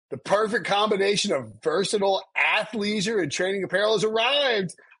The perfect combination of versatile athleisure and training apparel has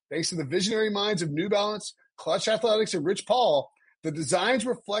arrived. Thanks to the visionary minds of New Balance, Clutch Athletics, and Rich Paul, the designs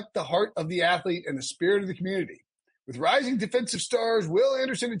reflect the heart of the athlete and the spirit of the community. With rising defensive stars Will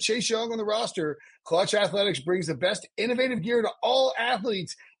Anderson and Chase Young on the roster, Clutch Athletics brings the best innovative gear to all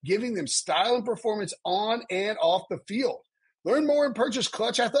athletes, giving them style and performance on and off the field. Learn more and purchase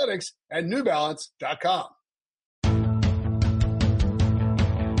Clutch Athletics at newbalance.com.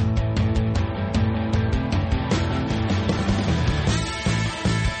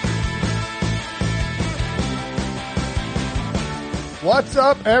 What's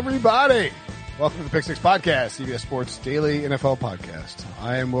up, everybody? Welcome to the Pick Six Podcast, CBS Sports Daily NFL Podcast.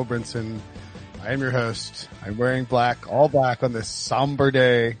 I am Will Brinson. I am your host. I'm wearing black, all black on this somber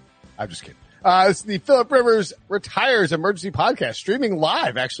day. I'm just kidding. It's the Philip Rivers Retires Emergency Podcast, streaming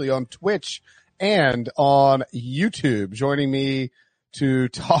live actually on Twitch and on YouTube. Joining me to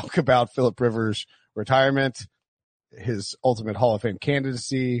talk about Philip Rivers' retirement, his ultimate Hall of Fame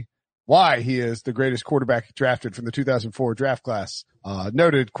candidacy, why he is the greatest quarterback drafted from the 2004 draft class.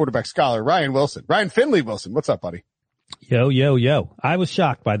 Noted quarterback scholar Ryan Wilson. Ryan Finley Wilson. What's up, buddy? Yo, yo, yo. I was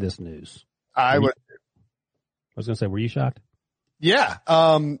shocked by this news. I was going to say, were you shocked? Yeah.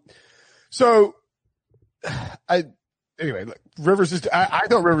 Anyway, look, I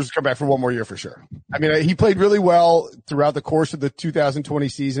thought Rivers would come back for one more year for sure. I mean, he played really well throughout the course of the 2020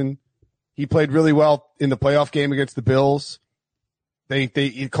 season. He played really well in the playoff game against the Bills.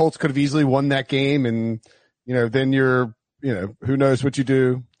 Colts could have easily won that game, and, then who knows what you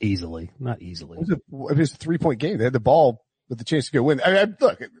do. Easily. Not easily. It was a 3-point game. They had the ball with the chance to go win. I mean,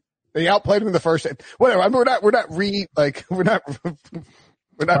 look, they outplayed him in the first. Whatever. I mean, we're not.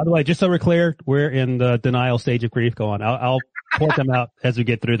 By the way, just so we're clear, we're in the denial stage of grief. Go on. I'll point them out as we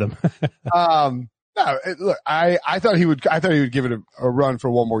get through them. No, look, I thought he would give it a run for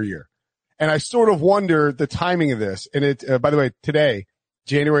one more year. And I sort of wonder the timing of this. And by the way, today,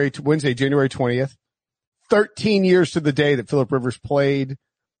 Wednesday, January 20th, 13 years to the day that Philip Rivers played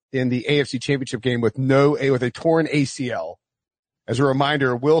in the AFC Championship game with a torn ACL. As a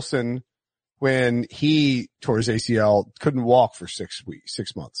reminder, Wilson, when he tore his ACL, couldn't walk for 6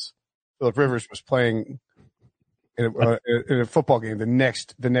 months. Philip Rivers was playing in a football game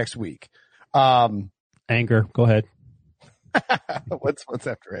the next week. Anger. Go ahead. What's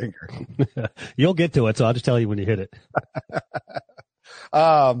after anger? You'll get to it, so I'll just tell you when you hit it.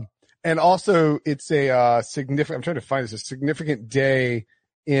 And also it's a significant day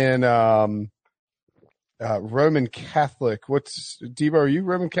in Roman Catholic. Debo, are you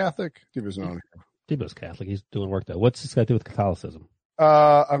Roman Catholic? Debo's not on here. Debo's Catholic. He's doing work though. What's this got to do with Catholicism?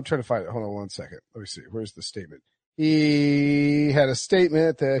 I'm trying to find it. Hold on one second. Let me see. Where's the statement? He had a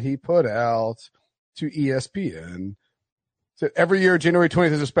statement that he put out to ESPN. So every year, January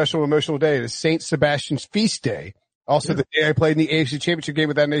 20th is a special emotional day. It is St. Sebastian's feast day. Also, the day I played in the AFC Championship game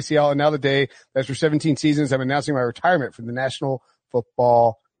without an ACL, and now the day that after 17 seasons, I'm announcing my retirement from the National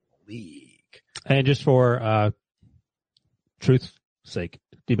Football League. And just for truth's sake,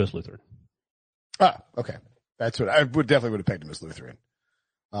 Debo's Lutheran. Okay. That's what I would have pegged him as Lutheran.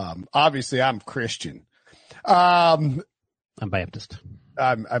 Obviously, I'm Christian. I'm Baptist.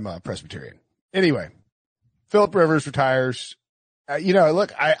 I'm a Presbyterian. Anyway. Philip Rivers retires.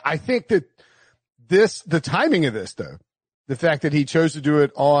 Look, I think that the timing of this though, the fact that he chose to do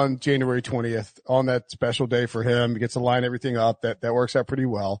it on January 20th, on that special day for him, he gets to line everything up, that works out pretty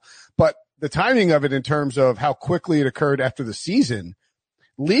well. But the timing of it in terms of how quickly it occurred after the season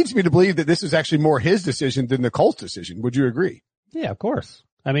leads me to believe that this is actually more his decision than the Colts decision. Would you agree? Yeah, of course.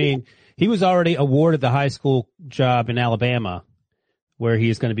 I mean, he was already awarded the high school job in Alabama, where he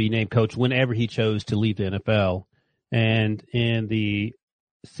is going to be named coach whenever he chose to leave the NFL. And in the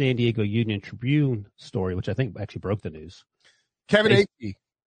San Diego Union Tribune story, which I think actually broke the news. Kevin Akey,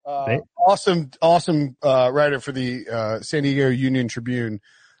 awesome writer for the San Diego Union Tribune.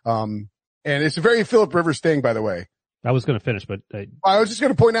 And it's a very Philip Rivers thing, by the way. I was going to finish, but I was just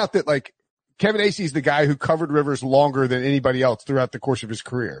going to point out that Kevin Akey is the guy who covered Rivers longer than anybody else throughout the course of his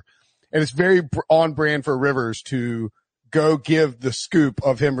career. And it's very on brand for Rivers to go give the scoop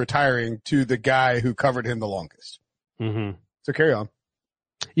of him retiring to the guy who covered him the longest. Mm-hmm. So carry on.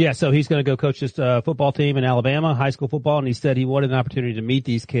 Yeah, so he's going to go coach this football team in Alabama, high school football, and he said he wanted an opportunity to meet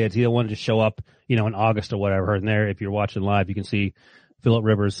these kids. He didn't want to just show up, in August or whatever. And there, if you're watching live, you can see Philip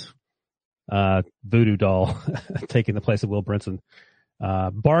Rivers' voodoo doll taking the place of Will Brinson.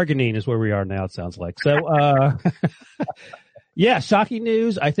 Bargaining is where we are now, it sounds like. So, yeah, shocking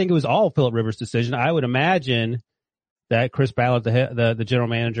news. I think it was all Philip Rivers' decision. I would imagine that Chris Ballard, the general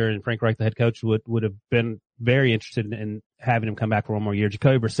manager, and Frank Reich, the head coach, would have been very interested in having him come back for one more year.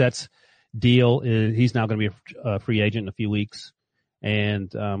 Jacoby Brissett's deal he's now going to be a free agent in a few weeks.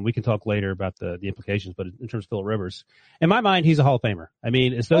 And, we can talk later about the implications, but in terms of Phillip Rivers, in my mind, he's a Hall of Famer. I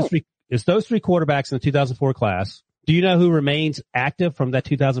mean, it's those three quarterbacks in the 2004 class. Do you know who remains active from that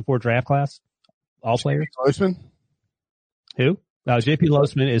 2004 draft class? All players? Losman? Who? JP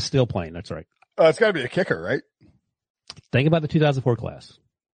Losman is still playing. That's right. It's got to be a kicker, right? Think about the 2004 class.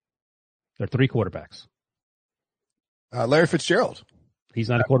 There are three quarterbacks. Larry Fitzgerald. He's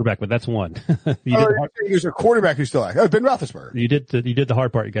not a quarterback, but that's one. There's a quarterback who's still active. Ben Roethlisberger. You did the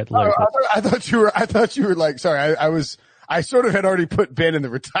hard part. You got Larry. I thought you were like, sorry, I sort of had already put Ben in the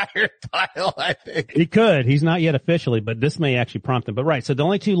retired pile, I think. He could. He's not yet officially, but this may actually prompt him. But right. So the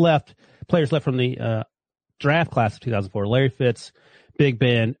only two players left from the, draft class of 2004, Larry Fitz, Big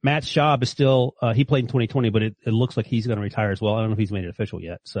Ben. Matt Schaub is still, he played in 2020, but it looks like he's going to retire as well. I don't know if he's made it official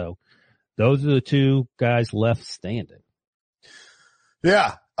yet. So those are the two guys left standing.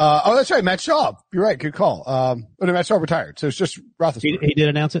 Yeah. That's right. Matt Schaub. You're right. Good call. But Matt Schaub retired. So it's just Roethlisberger. He did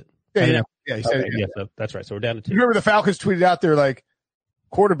announce it? Yeah. He said okay, yeah. So that's right. So we're down to two. You remember the Falcons tweeted out there like,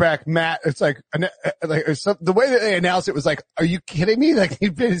 quarterback Matt, it's like the way that they announced it was like, are you kidding me? Like, he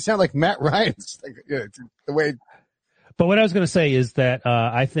made it sound like Matt Ryan's, like, the way. But what I was going to say is that,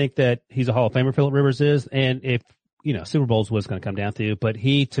 I think that he's a Hall of Famer, Phillip Rivers is, and if, Super Bowls was going to come down to, but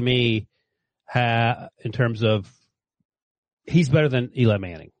he, to me, in terms of, he's better than Eli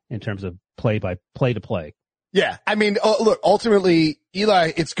Manning in terms of play to play. Yeah. I mean, look, ultimately,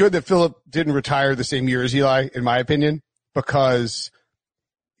 Eli, it's good that Phillip didn't retire the same year as Eli, in my opinion, because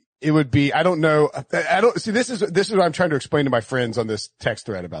it would be, I don't know. This is what I'm trying to explain to my friends on this text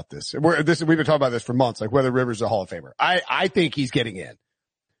thread about this. We've been talking about this for months, like whether Rivers is a Hall of Famer. I think he's getting in.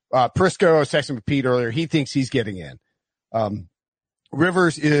 Prisco, I was texting with Pete earlier. He thinks he's getting in.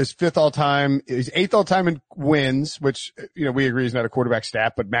 Rivers is fifth all time. He's eighth all time in wins, which, we agree is not a quarterback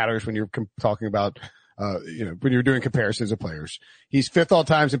stat, but matters when you're talking about, when you're doing comparisons of players. He's fifth all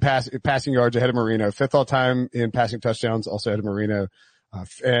times in passing yards ahead of Marino, fifth all time in passing touchdowns, also ahead of Marino.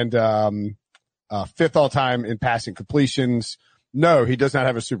 And fifth all time in passing completions. No, he does not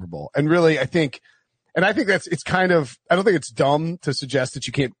have a Super Bowl. And really, I think it's kind of, I don't think it's dumb to suggest that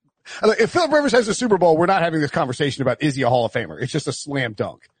you can't, if Phillip Rivers has a Super Bowl, we're not having this conversation about is he a Hall of Famer? It's just a slam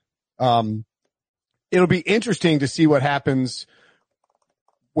dunk. It'll be interesting to see what happens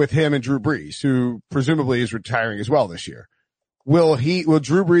with him and Drew Brees, who presumably is retiring as well this year. Will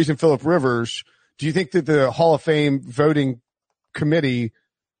Drew Brees and Phillip Rivers, do you think that the Hall of Fame voting committee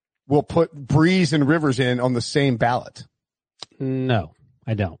will put Brees and Rivers in on the same ballot? No,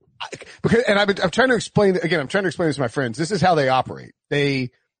 I don't. I'm trying to explain this to my friends. This is how they operate.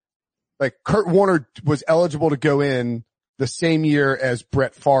 Kurt Warner was eligible to go in the same year as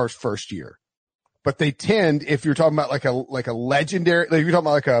Brett Favre's first year. But they tend, if you're talking about like a legendary, like if you're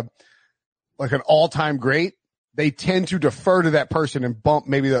talking about like an all-time great, they tend to defer to that person and bump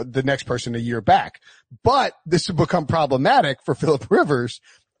maybe the next person a year back. But this will become problematic for Phillip Rivers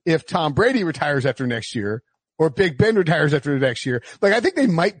if Tom Brady retires after next year or Big Ben retires after the next year. Like, I think they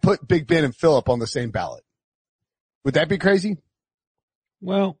might put Big Ben and Phillip on the same ballot. Would that be crazy?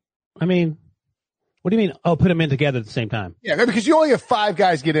 Well, I mean, what do you mean? Oh, put them in together at the same time. Yeah, because you only have 5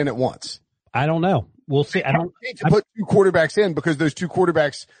 guys get in at once. I don't know. We'll see. I don't need to put 2 quarterbacks in because those 2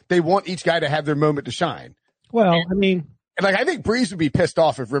 quarterbacks, they want each guy to have their moment to shine. Well, I mean, I think Brees would be pissed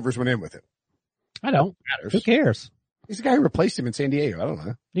off if Rivers went in with him. I don't. Who cares? He's the guy who replaced him in San Diego. I don't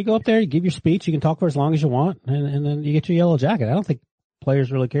know. You go up there, you give your speech, you can talk for as long as you want, and then you get your yellow jacket. I don't think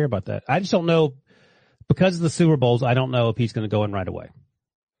players really care about that. I just don't know, because of the Super Bowls, I don't know if he's going to go in right away.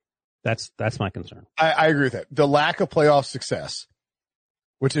 That's my concern. I agree with that. The lack of playoff success,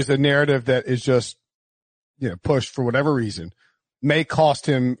 which is a narrative that is just, pushed for whatever reason, may cost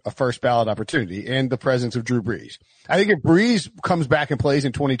him a first ballot opportunity and the presence of Drew Brees. I think if Brees comes back and plays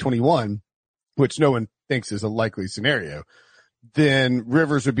in 2021, which no one thinks is a likely scenario, then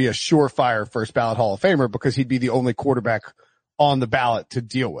Rivers would be a surefire first ballot Hall of Famer because he'd be the only quarterback on the ballot to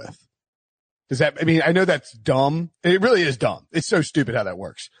deal with. I know that's dumb. It really is dumb. It's so stupid how that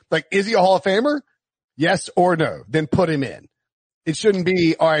works. Like, is he a Hall of Famer? Yes or no? Then put him in. It shouldn't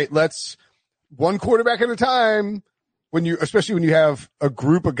be, all right, let's one quarterback at a time. Especially when you have a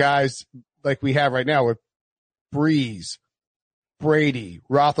group of guys like we have right now with Brees, Brady,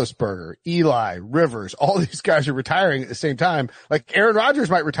 Roethlisberger, Eli, Rivers, all these guys are retiring at the same time. Like, Aaron Rodgers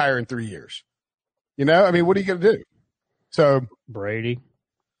might retire in 3 years. What are you going to do? So Brady.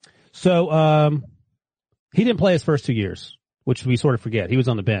 So, he didn't play his first 2 years, which we sort of forget. He was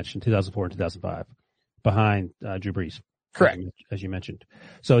on the bench in 2004 and 2005. behind Drew Brees. Correct. As you mentioned.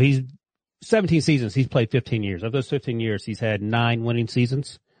 So he's 17 seasons. He's played 15 years. Of those 15 years, he's had 9 winning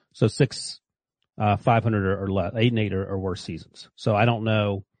seasons. So 6 500 or less, 8-8 or worse seasons. So I don't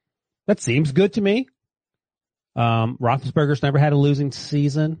know. That seems good to me. Roethlisberger's never had a losing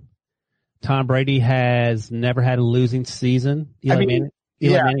season. Tom Brady has never had a losing season. Eli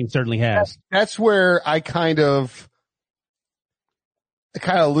Manning certainly has. That's where I kind of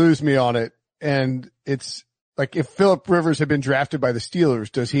lose me on it. And it's like, if Phillip Rivers had been drafted by the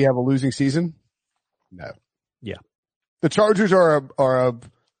Steelers, does he have a losing season? No. Yeah. The Chargers are a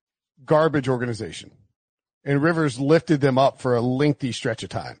garbage organization, and Rivers lifted them up for a lengthy stretch of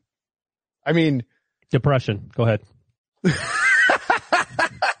time. I mean, depression. Go ahead.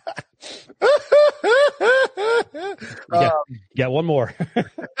 Got one more.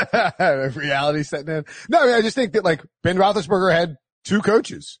 Reality setting in. No, I mean, I just think that, like, Ben Roethlisberger had 2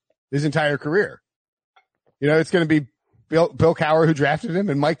 coaches his entire career. You know, it's going to be Bill Cowher, who drafted him,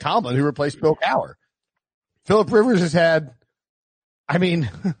 and Mike Tomlin, who replaced Bill Cowher. Phillip Rivers has had, I mean,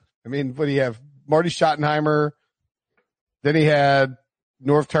 what do you have? Marty Schottenheimer. Then he had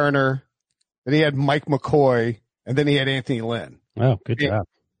Norv Turner. Then he had Mike McCoy, and then he had Anthony Lynn. Oh, good job.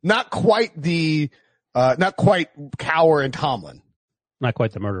 Not quite Cowher and Tomlin. Not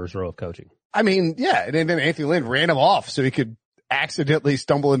quite the murderer's row of coaching. I mean, yeah, and then Anthony Lynn ran him off so he could accidentally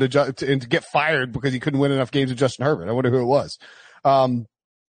stumble into get fired because he couldn't win enough games with Justin Herbert. I wonder who it was.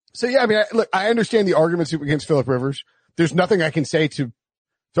 So yeah, I mean, I understand the arguments against Phillip Rivers. There's nothing I can say to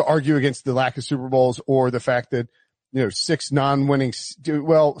argue against the lack of Super Bowls or the fact that, 6 non-winning.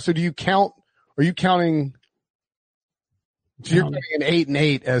 Well, so do you count? Are you counting? So you're counting an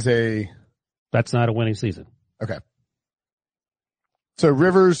 8-8 as a? That's not a winning season. Okay. So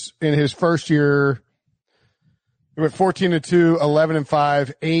Rivers in his first year, he went 14-2,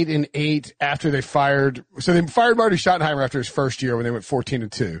 11-5, 8-8 after they fired. So they fired Marty Schottenheimer after his first year when they went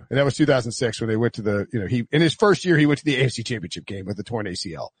 14-2, and that was 2006 when they went to the. In his first year he went to the AFC Championship game with the torn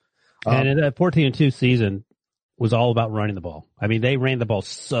ACL. And in that 14-2 season was all about running the ball. I mean, they ran the ball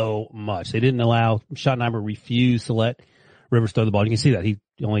so much. They didn't allow Schottenheimer refused to let Rivers throw the ball. You can see that he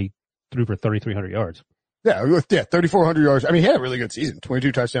only threw for 3,300 yards. Yeah, 3,400 yards. I mean, he had a really good season.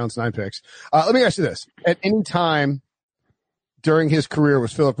 22 touchdowns, 9 picks. Let me ask you this. At any time during his career,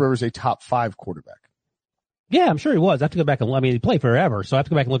 was Phillip Rivers a top 5 quarterback? Yeah, I'm sure he was. I have to go back and, he played forever, so I have to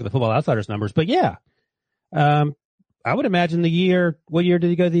go back and look at the Football Outsiders numbers. But yeah, I would imagine what year did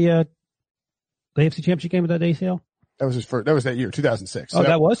he go to the AFC Championship game with that ACL? That was his first, that was that year, 2006. So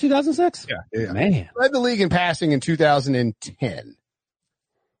that was 2006? Yeah. Man. Led the league in passing in 2010.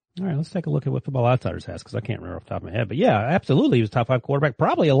 All right, let's take a look at what Football Outsiders has, because I can't remember off the top of my head. But yeah, absolutely, he was top 5 quarterback,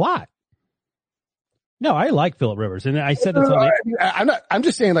 probably a lot. No, I like Phillip Rivers, and I said that. I'm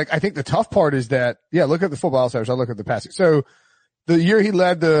just saying, like, I think the tough part is that, yeah, look at the Football Outsiders, I'll look at the passing. So the year he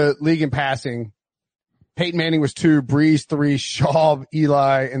led the league in passing, Peyton Manning was 2, Breeze 3, Schaub,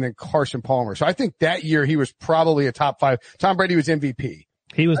 Eli, and then Carson Palmer. So I think that year he was probably a top 5. Tom Brady was MVP.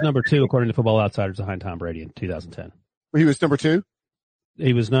 He was number 2 according to Football Outsiders behind Tom Brady in 2010. He was number 2?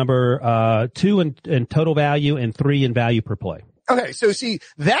 He was number 2 in total value and 3 in value per play. Okay, so see,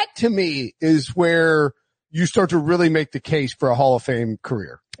 that to me is where you start to really make the case for a Hall of Fame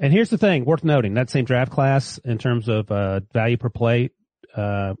career. And here's the thing, worth noting, that same draft class in terms of value per play,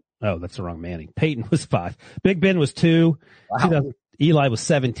 oh, that's the wrong Manning. Peyton was 5. Big Ben was 2. Wow. Eli was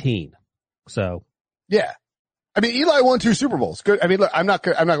 17. So. Yeah. I mean, Eli won 2 Super Bowls. Good. I mean, look, we're not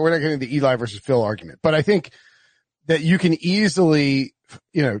getting the Eli versus Phil argument, but I think that you can easily,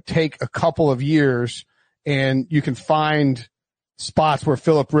 take a couple of years and you can find spots where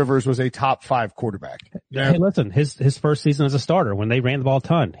Phillip Rivers was a top 5 quarterback. Hey, listen, his first season as a starter, when they ran the ball a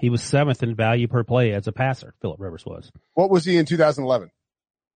ton, he was 7th in value per play as a passer. Phillip Rivers was. What was he in 2011?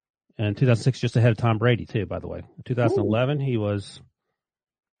 And 2006, just ahead of Tom Brady, too, by the way. 2011, he was.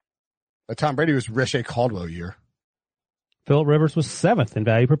 Tom Brady was Riche Caldwell year. Phillip Rivers was 7th in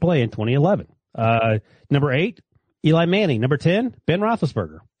value per play in 2011. Number 8, Eli Manning. Number 10, Ben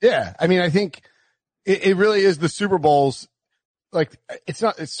Roethlisberger. Yeah. I mean, I think it really is the Super Bowls. Like, it's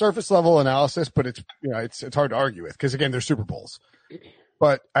surface level analysis, but it's hard to argue with because, again, they're Super Bowls.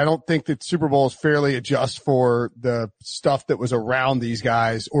 But I don't think that Super Bowls fairly adjust for the stuff that was around these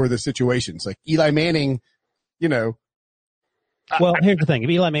guys or the situations. Like Eli Manning, Well, here's the thing. If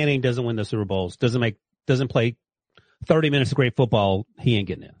Eli Manning doesn't win the Super Bowls, doesn't play 30 minutes of great football, he ain't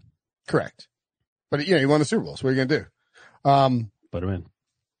getting in. Correct. But, he won the Super Bowls. What are you going to do? Put him in.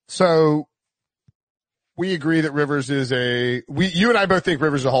 So we agree that Rivers is you and I both think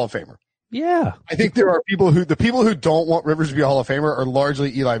Rivers is a Hall of Famer. Yeah. I think there are the people who don't want Rivers to be a Hall of Famer are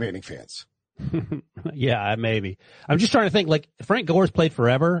largely Eli Manning fans. Yeah, maybe. I'm just trying to think, like, Frank Gore's played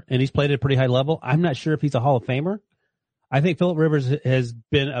forever and he's played at a pretty high level. I'm not sure if he's a Hall of Famer. I think Phillip Rivers has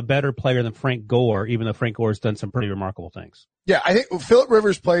been a better player than Frank Gore, even though Frank Gore's done some pretty remarkable things. Yeah, I think Phillip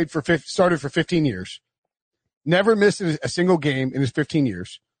Rivers started for 15 years. Never missed a single game in his 15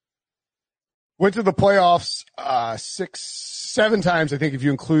 years. Went to the playoffs 6-7 times, I think, if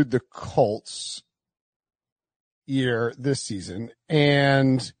you include the Colts year this season.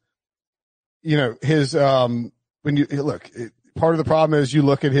 And you know, his, when you look, part of the problem is you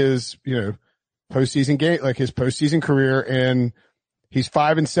look at his, you know, postseason game, like his postseason career, and he's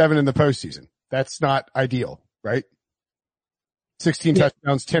 5-7 in the postseason. That's not ideal, right? 16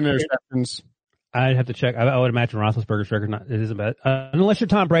 touchdowns, 10 interceptions. I'd have to check. I would imagine Roethlisberger's record it isn't bad. Unless you're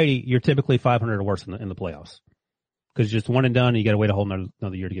Tom Brady, you're typically 500 or worse in the playoffs. Cause just one and done, and you got to wait a whole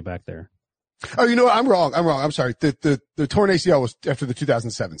another year to get back there. Oh, you know what? I'm wrong. I'm sorry. The torn ACL was after the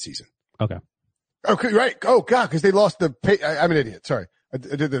 2007 season. Okay. Okay, right. Oh God, because they lost I'm an idiot. Sorry. I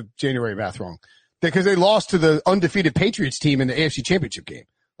did the January math wrong. Because they lost to the undefeated Patriots team in the AFC Championship game.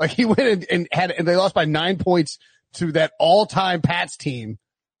 Like he went and they lost by 9 points to that all-time Pats team.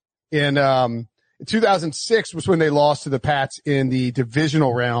 In 2006 was when they lost to the Pats in the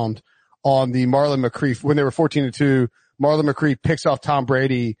divisional round on the Marlon McCree, when they were 14-2. Marlon McCree picks off Tom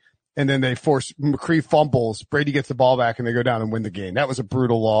Brady, and then they force McCree fumbles. Brady gets the ball back, and they go down and win the game. That was a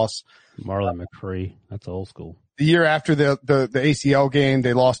brutal loss. Marlon McCree. That's old school. The year after the ACL game,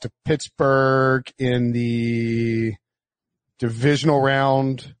 they lost to Pittsburgh in the divisional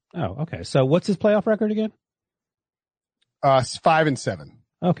round. Oh, okay. So what's his playoff record again? 5-7.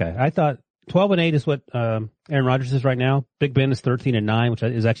 Okay. I thought 12-8 is what, Aaron Rodgers is right now. Big Ben is 13-9, which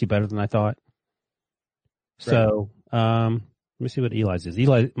is actually better than I thought. So, let me see what Eli's is.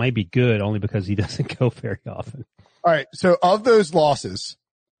 Eli might be good only because he doesn't go very often. All right. So of those losses,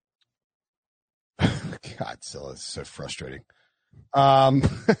 God, still is so frustrating. I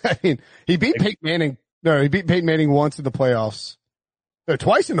mean, he beat Peyton Manning. No, he beat Peyton Manning once in the playoffs. No,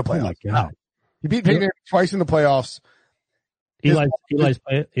 twice in the playoffs. Oh my God. Wow. He beat Peyton Manning twice in the playoffs. Eli's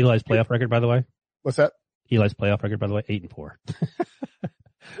playoff record, by the way. What's that? Eli's playoff record, by the way, 8-4. All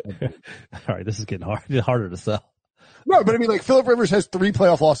right, this is getting harder to sell. No, but I mean, like Phillip Rivers has 3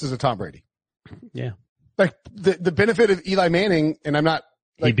 playoff losses to Tom Brady. Yeah. Like the benefit of Eli Manning, and I'm not.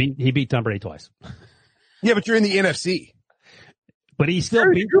 Like, he beat Tom Brady twice. Yeah, but you're in the NFC. But he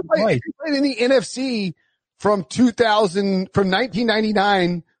still beat him twice. He played in the NFC from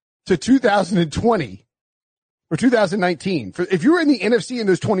 1999 to 2020 or 2019. If you were in the NFC in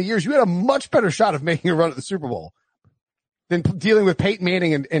those 20 years, you had a much better shot of making a run at the Super Bowl than dealing with Peyton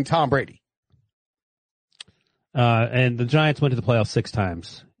Manning and Tom Brady. And the Giants went to the playoffs 6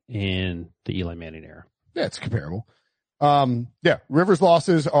 times in the Eli Manning era. Yeah, it's comparable. Rivers'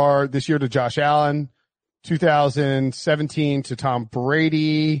 losses are this year to Josh Allen, 2017 to Tom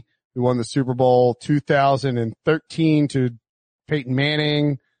Brady, who won the Super Bowl, 2013 to Peyton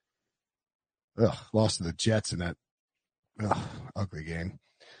Manning. Lost to the Jets in that ugly game.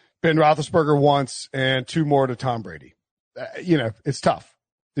 Ben Roethlisberger once, and 2 more to Tom Brady. It's tough.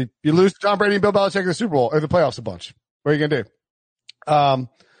 You lose to Tom Brady and Bill Belichick in the Super Bowl or the playoffs a bunch. What are you going to do?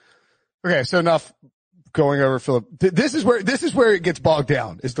 Okay, so enough going over Phillip. This is where it gets bogged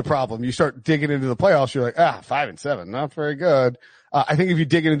down is the problem. You start digging into the playoffs, you're like, 5-7, not very good. I think if you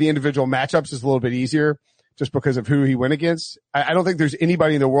dig into the individual matchups, it's a little bit easier just because of who he went against. I don't think there's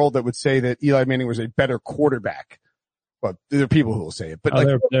anybody in the world that would say that Eli Manning was a better quarterback. But there are people who will say it. But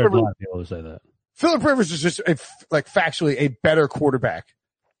there are a lot of people who say that. Phillip Rivers is just factually a better quarterback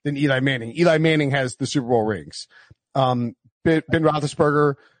than Eli Manning. Eli Manning has the Super Bowl rings. Ben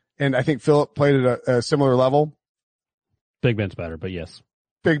Roethlisberger and I think Phillip played at a similar level. Big Ben's better, but yes.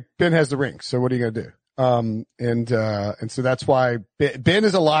 Big Ben has the rings. So what are you going to do? And so that's why Ben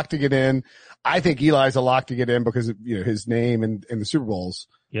is a lock to get in. I think Eli's a lock to get in because of, his name and the Super Bowls.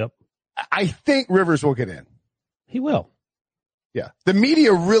 Yep. I think Rivers will get in. He will. Yeah. The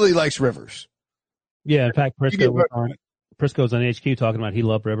media really likes Rivers. Yeah. In fact, Prisco's on HQ talking about he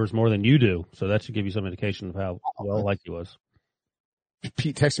loved Rivers more than you do. So that should give you some indication of how well liked he was.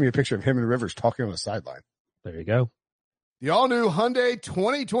 Pete texted me a picture of him and Rivers talking on the sideline. There you go. The all-new Hyundai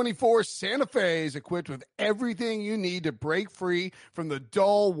 2024 Santa Fe is equipped with everything you need to break free from the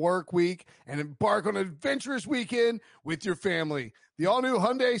dull work week and embark on an adventurous weekend with your family. The all-new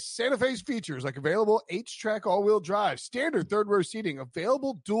Hyundai Santa Fe's features like available H-Track all-wheel drive, standard third-row seating,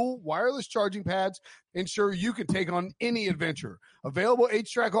 available dual wireless charging pads, ensure you can take on any adventure. Available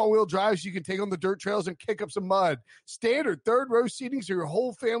H-Track all-wheel drives, you can take on the dirt trails and kick up some mud. Standard third-row seating so your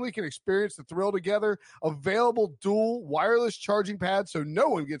whole family can experience the thrill together. Available dual wireless charging pads so no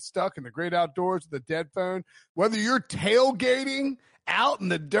one gets stuck in the great outdoors with a dead phone. Whether you're tailgating out in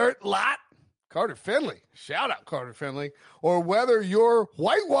the dirt lot, Carter Finley, shout out Carter Finley, or whether you're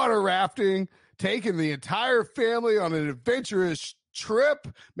whitewater rafting, taking the entire family on an adventurous trip,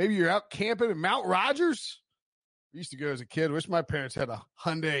 maybe you're out camping in Mount Rogers. I used to go as a kid. Wish my parents had a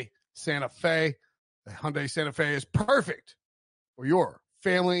Hyundai Santa Fe. The Hyundai Santa Fe is perfect for your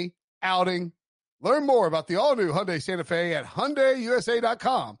family outing. Learn more about the all-new Hyundai Santa Fe at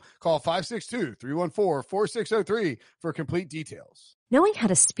HyundaiUSA.com. Call 562-314-4603 for complete details. Knowing how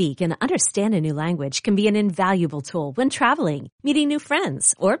to speak and understand a new language can be an invaluable tool when traveling, meeting new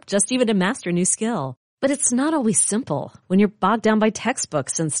friends, or just even to master a new skill. But it's not always simple when you're bogged down by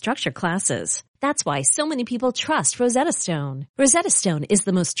textbooks and structured classes. That's why so many people trust Rosetta Stone. Rosetta Stone is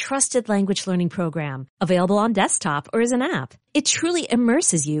the most trusted language learning program, available on desktop or as an app. It truly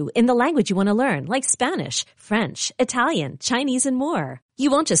immerses you in the language you want to learn, like Spanish, French, Italian, Chinese, and more.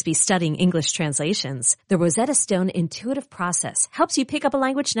 You won't just be studying English translations. The Rosetta Stone intuitive process helps you pick up a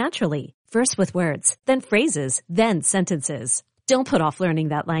language naturally, first with words, then phrases, then sentences. Don't put off learning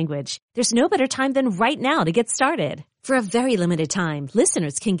that language. There's no better time than right now to get started. For a very limited time,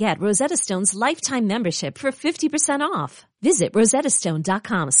 listeners can get Rosetta Stone's lifetime membership for 50% off. Visit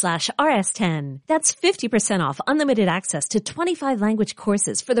rosettastone.com/rs10. That's 50% off unlimited access to 25 language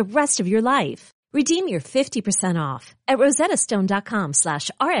courses for the rest of your life. Redeem your 50% off at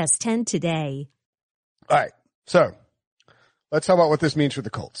rosettastone.com/rs10 today. All right. So let's talk about what this means for the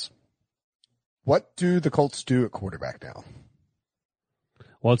Colts. What do the Colts do at quarterback now?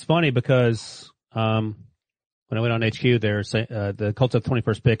 Well, it's funny because when I went on HQ, they're saying the Colts have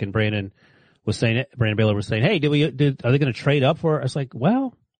 21st pick, and Brandon Baylor was saying, "Hey, are they going to trade up for?" I was like,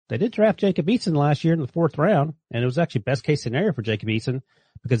 "Well, they did draft Jacob Eason last year in the 4th round, and it was actually best case scenario for Jacob Eason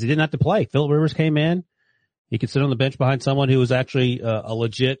because he didn't have to play. Philip Rivers came in; he could sit on the bench behind someone who was actually a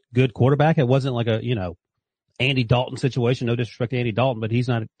legit good quarterback. It wasn't like a Andy Dalton situation. No disrespect to Andy Dalton, but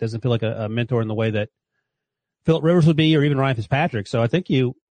doesn't feel like a mentor in the way that Philip Rivers would be, or even Ryan Fitzpatrick. So I think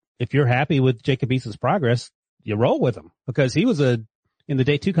if you're happy with Jacob Eason's progress, you roll with him because he was in the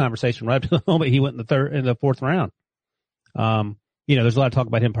day 2 conversation right up to the moment he went in the 4th round. There's a lot of talk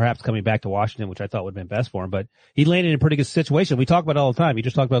about him perhaps coming back to Washington, which I thought would have been best for him, but he landed in a pretty good situation. We talk about it all the time. You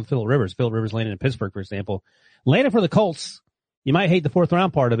just talked about Philip Rivers. Philip Rivers landed in Pittsburgh, for example. Landed for the Colts, you might hate the 4th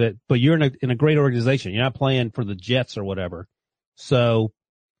round part of it, but you're in a great organization. You're not playing for the Jets or whatever. So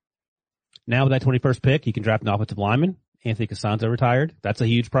now with that 21st pick, you can draft an offensive lineman. Anthony Cassanza retired. That's a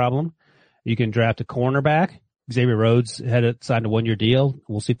huge problem. You can draft a cornerback. Xavier Rhodes had signed a 1-year deal.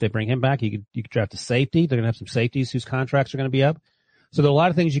 We'll see if they bring him back. You could draft a safety. They're going to have some safeties whose contracts are going to be up. So there are a lot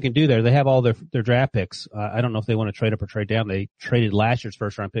of things you can do there. They have all their draft picks. I don't know if they want to trade up or trade down. They traded last year's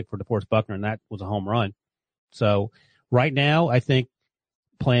 1st round pick for DeForest Buckner, and that was a home run. So right now, I think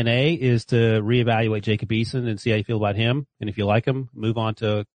plan A is to reevaluate Jacob Eason and see how you feel about him. And if you like him, move on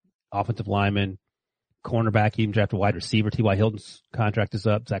to offensive lineman, cornerback, even draft a wide receiver. T.Y. Hilton's contract is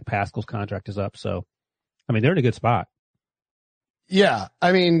up. Zach Pascal's contract is up. So, they're in a good spot. Yeah.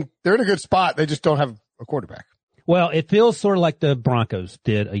 they're in a good spot. They just don't have a quarterback. Well, it feels sort of like the Broncos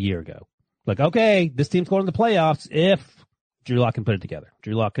did a year ago. Like, okay, this team's going to the playoffs if Drew Lock can put it together.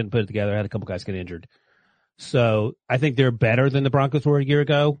 Drew Lock couldn't put it together. Had a couple guys get injured. So I think they're better than the Broncos were a year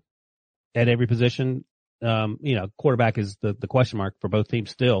ago at every position. Quarterback is the question mark for both teams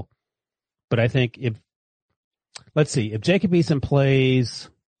still. But I think if Jacob Eason plays,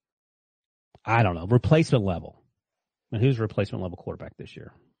 I don't know, replacement level. And who's replacement level quarterback this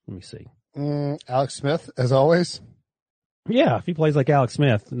year? Let me see. Alex Smith, as always. Yeah, if he plays like Alex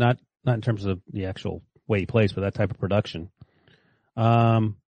Smith, not in terms of the actual way he plays, but that type of production.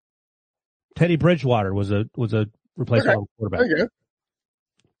 Teddy Bridgewater was a replacement level quarterback. There you go.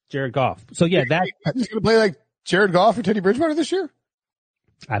 Jared Goff. So yeah, he's going to play like Jared Goff or Teddy Bridgewater this year?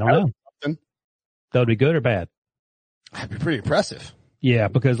 I don't know. That would be good or bad? That'd be pretty impressive. Yeah,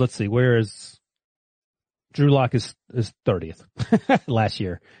 because let's see, where is Drew Lock is 30th last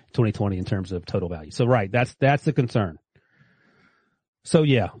year, 2020 in terms of total value. So right, that's the concern. So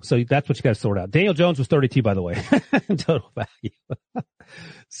yeah, so that's what you got to sort out. Daniel Jones was 32, by the way, in total value.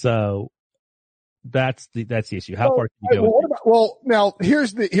 So that's the issue. How far can you go? Well, now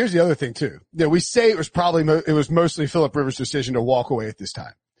here's the other thing too. Yeah, we say it was mostly Philip Rivers' decision to walk away at this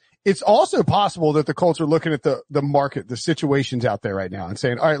time. it's also possible that the Colts are looking at the market, the situations out there right now and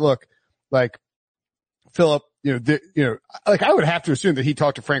saying, all right, look, like Philip, like I would have to assume that he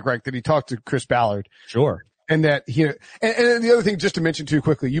talked to Frank Reich, that he talked to Chris Ballard. Sure. And that and the other thing, just to mention too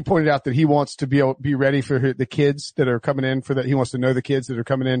quickly, you pointed out that he wants to be ready for the kids that are coming in for that. He wants to know the kids that are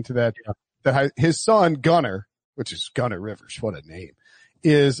coming into that, that his son Gunner, which is Gunner Rivers, what a name,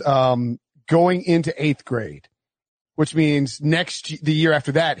 is, going into 8th grade, which means the year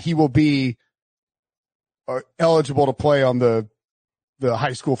after that, he will be eligible to play on the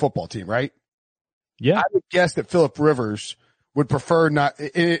high school football team, right? Yeah. I would guess that Philip Rivers would prefer not,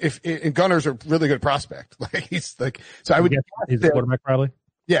 if Gunner's a really good prospect. Like he's like, so I would guess he's a quarterback probably.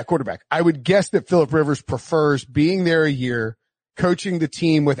 Yeah, quarterback. I would guess that Philip Rivers prefers being there a year, coaching the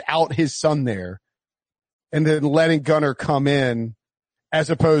team without his son there, and then letting Gunner come in as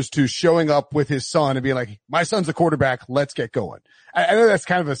opposed to showing up with his son and being like, my son's a quarterback. Let's get going. I know that's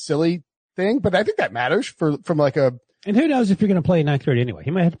kind of a silly thing, but I think that matters from like a, and who knows if you're going to play in 9th grade anyway,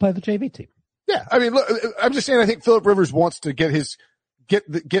 he might have to play the JV team. Yeah, I mean, look, I'm just saying I think Philip Rivers wants to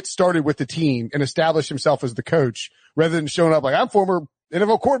get started with the team and establish himself as the coach rather than showing up like, I'm former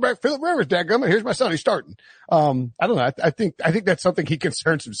NFL quarterback Philip Rivers, dadgummit, here's my son, he's starting. I don't know. I think that's something he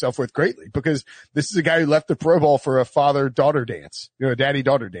concerns himself with greatly because this is a guy who left the Pro Bowl for a father-daughter dance, a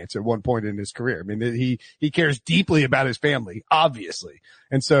daddy-daughter dance at one point in his career. I mean, he cares deeply about his family, obviously.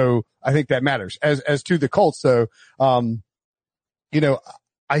 And so I think that matters. As to the Colts though, I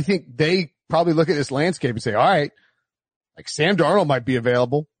think they probably look at this landscape and say, all right, like Sam Darnold might be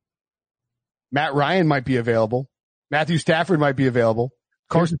available. Matt Ryan might be available. Matthew Stafford might be available.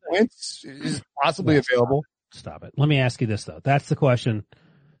 Carson Wentz is possibly available. Stop it. Let me ask you this though. That's the question.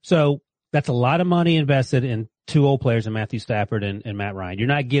 So that's a lot of money invested in 2 old players in Matthew Stafford and Matt Ryan. You're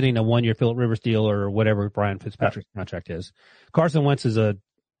not getting a 1-year Philip Rivers deal or whatever Brian Fitzpatrick's contract is. Carson Wentz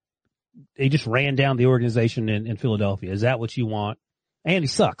he just ran down the organization in Philadelphia. Is that what you want? And he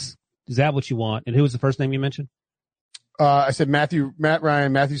sucks. Is that what you want? And who was the first name you mentioned? I said Matt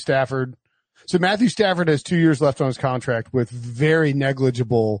Ryan, Matthew Stafford. So Matthew Stafford has 2 years left on his contract with very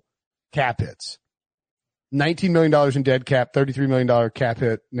negligible cap hits. $19 million in dead cap, $33 million cap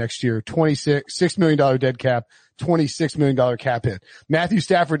hit next year, $6 million dead cap, $26 million cap hit. Matthew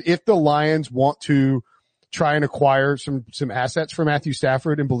Stafford, if the Lions want to try and acquire some assets for Matthew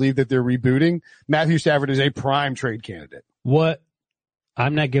Stafford and believe that they're rebooting, Matthew Stafford is a prime trade candidate. What?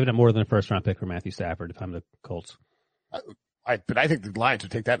 I'm not giving up more than a first-round pick for Matthew Stafford if I'm the Colts. But I think the Lions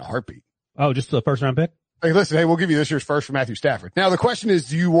would take that in a heartbeat. Oh, just a first-round pick? Hey, listen, we'll give you this year's first for Matthew Stafford. Now, the question is,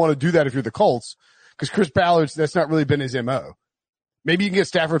 do you want to do that if you're the Colts? Because Chris Ballard's, that's not really been his MO. Maybe you can get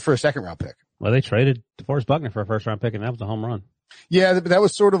Stafford for a second-round pick. Well, they traded DeForest Buckner for a first-round pick, and that was a home run. Yeah, but that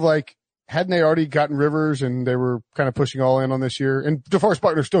was sort of like, hadn't they already gotten Rivers and they were kind of pushing all in on this year? And DeForest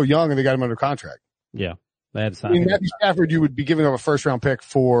Buckner's still young and they got him under contract. Yeah. They had to sign him. Matthew Stafford, you would be giving up a first-round pick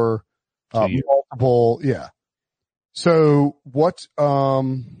for multiple, yeah. So what, well,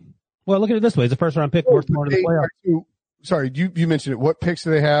 look at it this way. It's a first-round pick worth more than the playoffs. Sorry, you mentioned it. What picks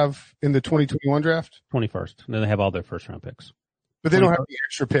do they have in the 2021 draft? 21st. And then they have all their first-round picks. But they don't have the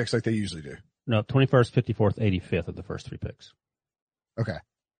extra picks like they usually do. No, 21st, 54th, 85th are the first 3 picks. Okay.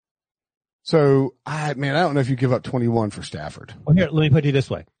 So, I don't know if you give up 21 for Stafford. Well, here, let me put it this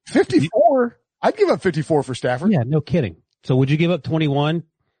way. 54? I'd give up 54 for Stafford. Yeah, no kidding. So would you give up 21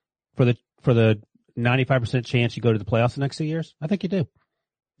 for the 95% chance you go to the playoffs the next 2 years? I think you do.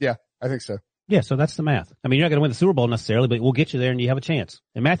 Yeah, I think so. Yeah, so that's the math. I mean, you're not going to win the Super Bowl necessarily, but we'll get you there and you have a chance.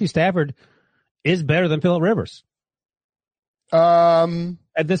 And Matthew Stafford is better than Philip Rivers. At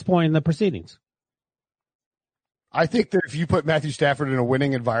this point in the proceedings. I think that if you put Matthew Stafford in a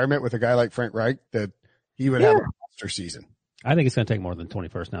winning environment with a guy like Frank Reich, that he would have a monster season. I think it's going to take more than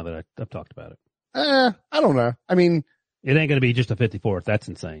 21st now that I've talked about it. I don't know. I mean, it ain't going to be just a 54th. That's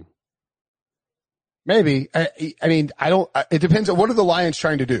insane. Maybe. It depends on what are the Lions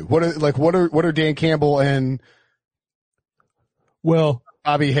trying to do? What are Dan Campbell and Bob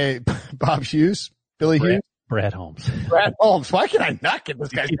Hughes, Billy Hughes? Brad Holmes. Brad Holmes. Why can I not get this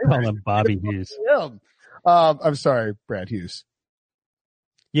guy's name? Call him Bobby Hughes. I'm sorry, Brad Hughes.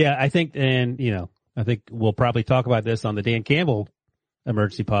 Yeah, I think we'll probably talk about this on the Dan Campbell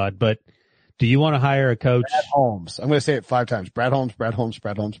emergency pod, but do you want to hire a coach? Brad Holmes. I'm going to say it 5 times. Brad Holmes, Brad Holmes,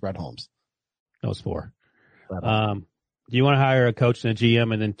 Brad Holmes, Brad Holmes. That was 4. Do you want to hire a coach and a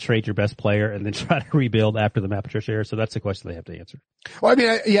GM and then trade your best player and then try to rebuild after the Matt Patricia era? So that's the question they have to answer. Well,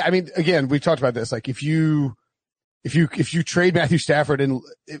 again, we've talked about this. Like if you trade Matthew Stafford and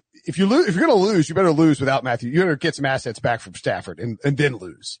if you're going to lose, you better lose without Matthew. You better get some assets back from Stafford and then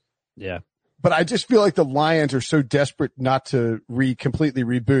lose. Yeah. but I just feel like the Lions are so desperate not to completely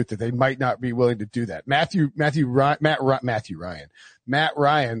reboot that they might not be willing to do that. Matt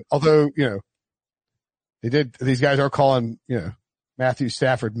Ryan, although, these guys are calling, Matthew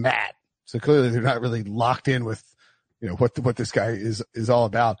Stafford Matt. So clearly they're not really locked in with, what this guy is all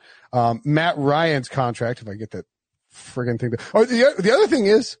about. Matt Ryan's contract, if I get that friggin' thing. The other thing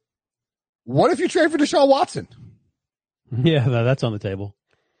is, what if you trade for Deshaun Watson? Yeah, that's on the table.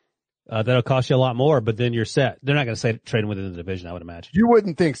 That'll cost you a lot more, but then you're set. They're not going to say trade within the division, I would imagine. You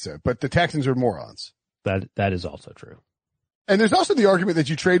wouldn't think so, but the Texans are morons. That is also true. And there's also the argument that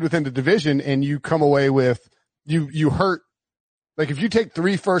you trade within the division and you come away with, you hurt. Like if you take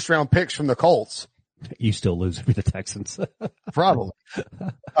 3 first-round picks from the Colts, you still lose for the Texans. Probably.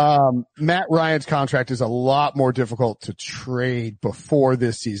 Matt Ryan's contract is a lot more difficult to trade before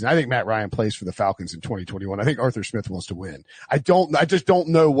this season. I think Matt Ryan plays for the Falcons in 2021. I think Arthur Smith wants to win. I just don't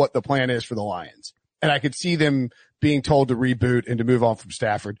know what the plan is for the Lions. And I could see them being told to reboot and to move on from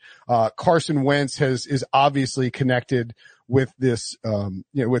Stafford. Carson Wentz is obviously connected with this,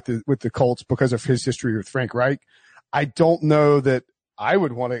 with the Colts because of his history with Frank Reich. I don't know that I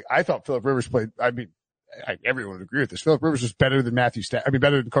would want to. I thought Phillip Rivers played. I mean, everyone would agree with this. Phillip Rivers was better than better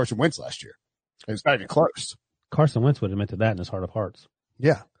than Carson Wentz last year. It's not even close. Carson Wentz would admit to that in his heart of hearts.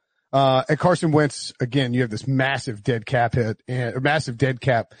 Yeah. And Carson Wentz, again, you have this massive dead cap hit and a massive dead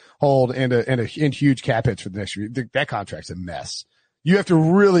cap hold and huge cap hits for the next year. That contract's a mess. You have to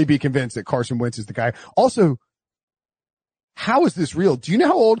really be convinced that Carson Wentz is the guy. Also, how is this real? Do you know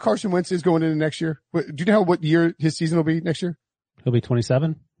how old Carson Wentz is going into next year? Do you know what year his season will be next year? He'll be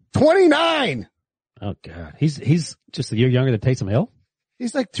 27. 29. Oh God. He's just a year younger than Taysom Hill.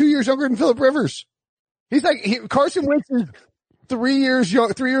 He's like 2 years younger than Phillip Rivers. Carson Wentz is 3 years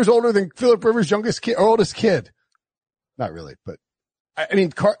older than Phillip Rivers' oldest kid. Not really, but I mean,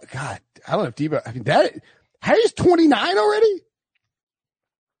 God, I don't know if Debo, he's 29 already?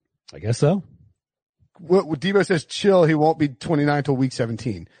 I guess so. What Debo says, chill, he won't be 29 till week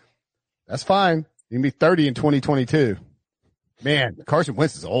 17. That's fine. He can be 30 in 2022. Man, Carson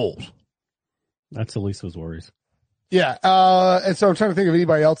Wentz is old. That's the least of his worries. Yeah. And so I'm trying to think of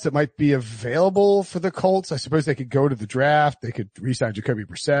anybody else that might be available for the Colts. I suppose they could go to the draft. They could re-sign Jacoby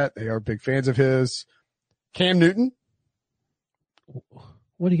Brissett. They are big fans of his. Cam Newton.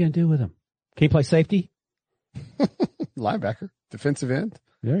 What are you going to do with him? Can he play safety? Linebacker, defensive end.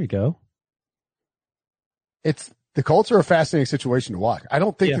 There you go. The Colts are a fascinating situation to watch. I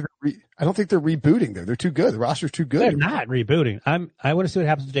don't think they're rebooting though. They're too good. The roster's too good. They're not rebooting. I want to see what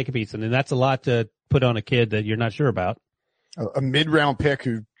happens to Jacob Eason, and that's a lot to put on a kid that you're not sure about. A mid-round pick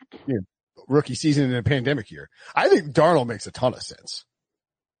who, rookie season in a pandemic year. I think Darnold makes a ton of sense.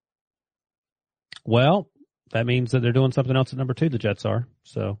 Well, that means that they're doing something else at number 2. The Jets are.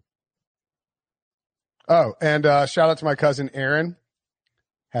 So. Oh, and shout out to my cousin Aaron.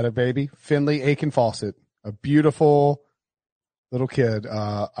 Had a baby, Finley Aiken Fawcett. A beautiful little kid.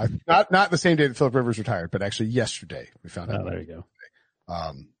 Not the same day that Phillip Rivers retired, but actually yesterday we found out. Oh, there you go.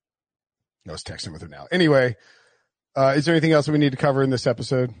 I was texting with her now. Anyway, is there anything else we need to cover in this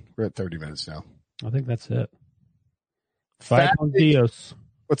episode? We're at 30 minutes now. I think that's it. Vaya con Dios.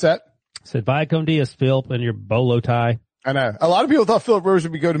 What's that? I said vaya con Dios, Phil, and your bolo tie. I know. A lot of people thought Phillip Rivers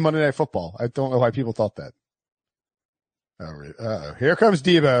would be good to Monday Night Football. I don't know why people thought that. Here comes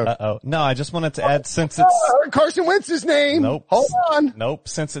Debo. No, I just wanted to add, since it's Carson Wentz's name. Nope. Hold on. Nope.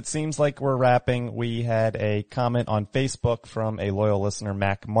 Since it seems like we're wrapping, we had a comment on Facebook from a loyal listener,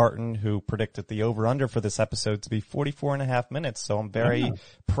 Mac Martin, who predicted the over-under for this episode to be 44.5 minutes. So I'm very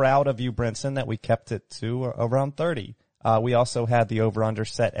proud of you, Brinson, that we kept it to around 30. We also had the over-under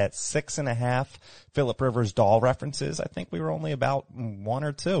set at 6.5 Phillip Rivers doll references. I think we were only about 1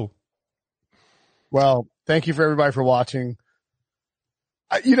 or 2. Well, thank you for everybody for watching.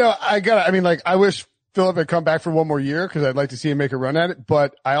 I wish Phillip had come back for one more year because I'd like to see him make a run at it.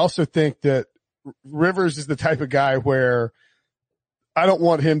 But I also think that Rivers is the type of guy where I don't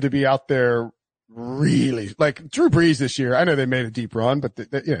want him to be out there really like Drew Brees this year. I know they made a deep run, but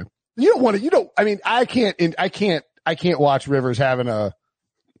you don't want to, I can't watch Rivers having a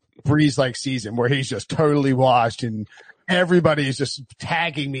Brees like season where he's just totally washed and everybody's just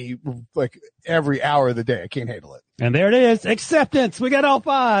tagging me like every hour of the day. I can't handle it. And there it is. Acceptance. We got all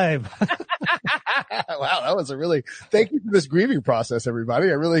 5. Wow. That was thank you for this grieving process, everybody.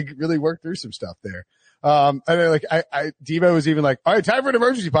 I really worked through some stuff there. And then Debo was even like, all right, time for an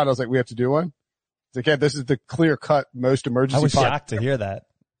emergency pod. I was like, we have to do one. It's like, yeah, this is the clear cut most emergency pod. I was shocked to hear that.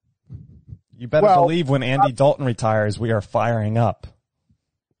 You better believe when Andy Dalton retires, we are firing up.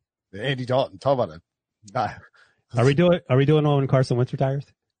 Andy Dalton, talk about it. Are we doing one when Carson Wentz retires?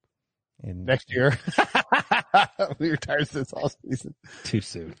 next year. He retires this all season. Too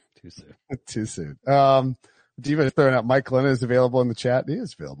soon. Too soon. Diva is throwing out Mike Glenn is available in the chat. He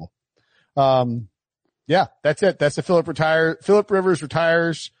is available. Yeah, that's it. That's the Phillip Rivers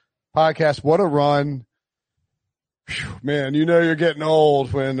Retires podcast. What a run. Whew, man, you know you're getting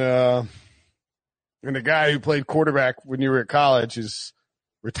old when the guy who played quarterback when you were at college is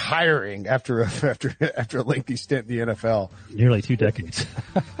retiring after a lengthy stint in the NFL. Nearly 2 decades.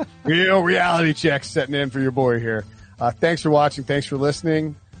 Real reality check setting in for your boy here. Thanks for watching. Thanks for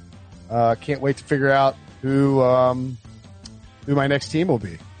listening. Can't wait to figure out who my next team will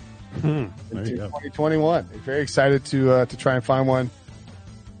be in 2021. Very excited to try and find one.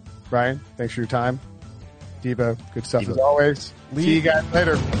 Brian, thanks for your time. Debo, good stuff as always. See you guys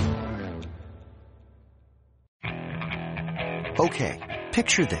later. Okay,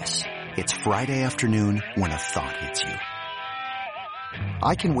 picture this. It's Friday afternoon when a thought hits you.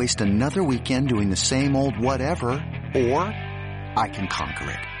 I can waste another weekend doing the same old whatever, or I can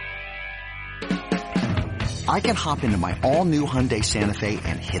conquer it. I can hop into my all-new Hyundai Santa Fe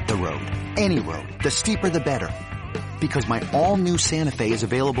and hit the road. Any road. The steeper the better. Because my all-new Santa Fe is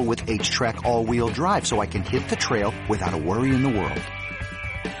available with H-Track all-wheel drive, so I can hit the trail without a worry in the world.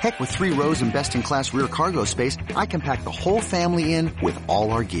 Heck, with 3 rows and best-in-class rear cargo space, I can pack the whole family in with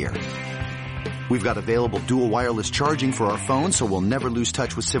all our gear. We've got available dual wireless charging for our phones, so we'll never lose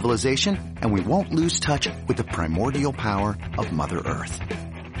touch with civilization, and we won't lose touch with the primordial power of Mother Earth.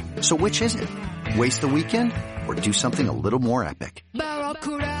 So which is it? Waste the weekend or do something a little more epic?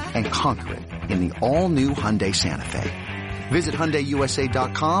 And conquer it in the all-new Hyundai Santa Fe. Visit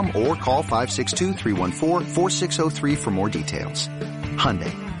HyundaiUSA.com or call 562-314-4603 for more details.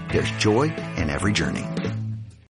 Hyundai, there's joy in every journey.